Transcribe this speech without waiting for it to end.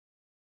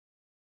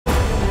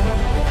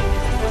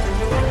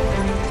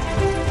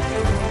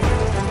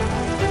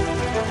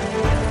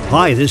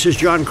Hi, this is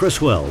John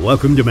Criswell.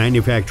 Welcome to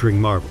Manufacturing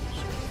Marvels.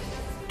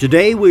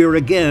 Today we are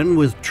again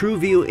with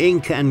TruView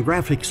Ink and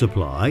Graphic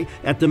Supply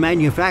at the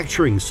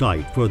manufacturing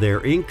site for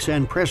their inks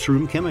and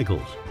pressroom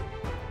chemicals.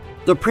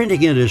 The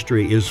printing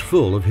industry is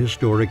full of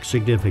historic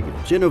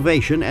significance,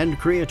 innovation, and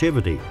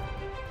creativity.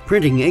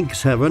 Printing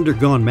inks have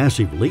undergone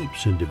massive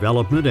leaps in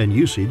development and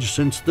usage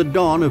since the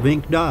dawn of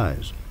ink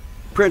dyes.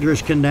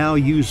 Printers can now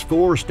use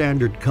 4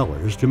 standard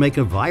colors to make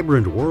a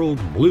vibrant world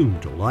bloom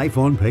to life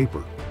on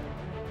paper.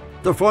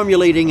 The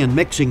formulating and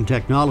mixing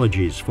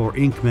technologies for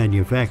ink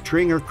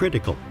manufacturing are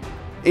critical.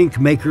 Ink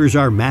makers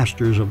are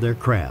masters of their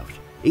craft,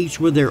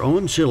 each with their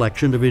own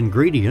selection of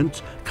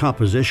ingredients,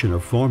 composition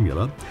of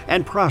formula,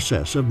 and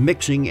process of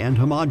mixing and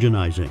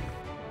homogenizing.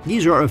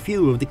 These are a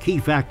few of the key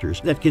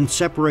factors that can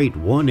separate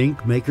one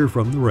ink maker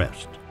from the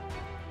rest.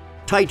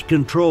 Tight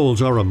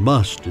controls are a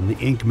must in the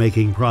ink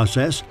making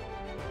process.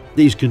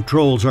 These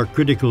controls are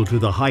critical to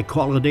the high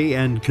quality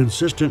and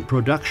consistent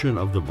production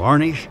of the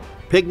varnish,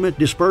 pigment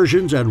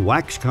dispersions, and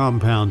wax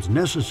compounds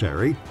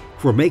necessary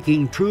for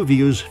making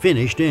TruView's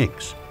finished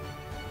inks.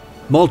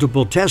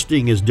 Multiple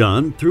testing is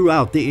done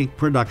throughout the ink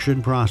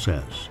production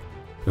process.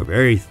 A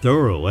very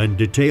thorough and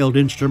detailed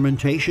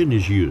instrumentation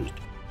is used.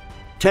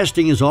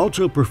 Testing is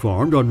also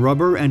performed on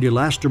rubber and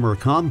elastomer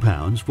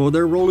compounds for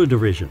their roller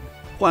division,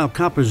 while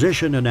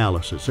composition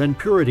analysis and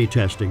purity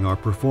testing are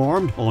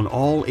performed on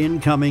all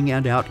incoming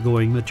and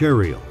outgoing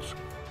materials.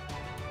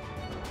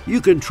 You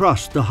can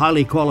trust the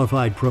highly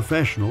qualified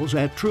professionals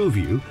at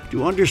TruView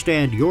to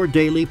understand your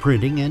daily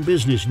printing and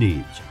business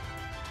needs.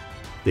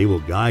 They will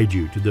guide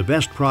you to the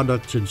best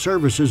products and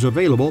services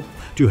available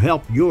to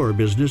help your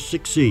business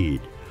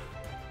succeed.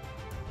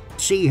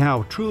 See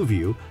how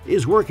TruView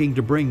is working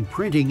to bring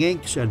printing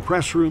inks and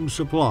pressroom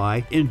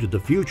supply into the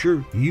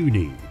future you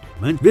need.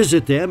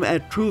 Visit them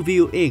at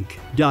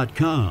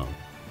TruViewInk.com.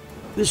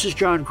 This is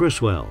John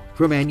Criswell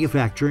for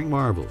Manufacturing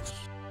Marvels.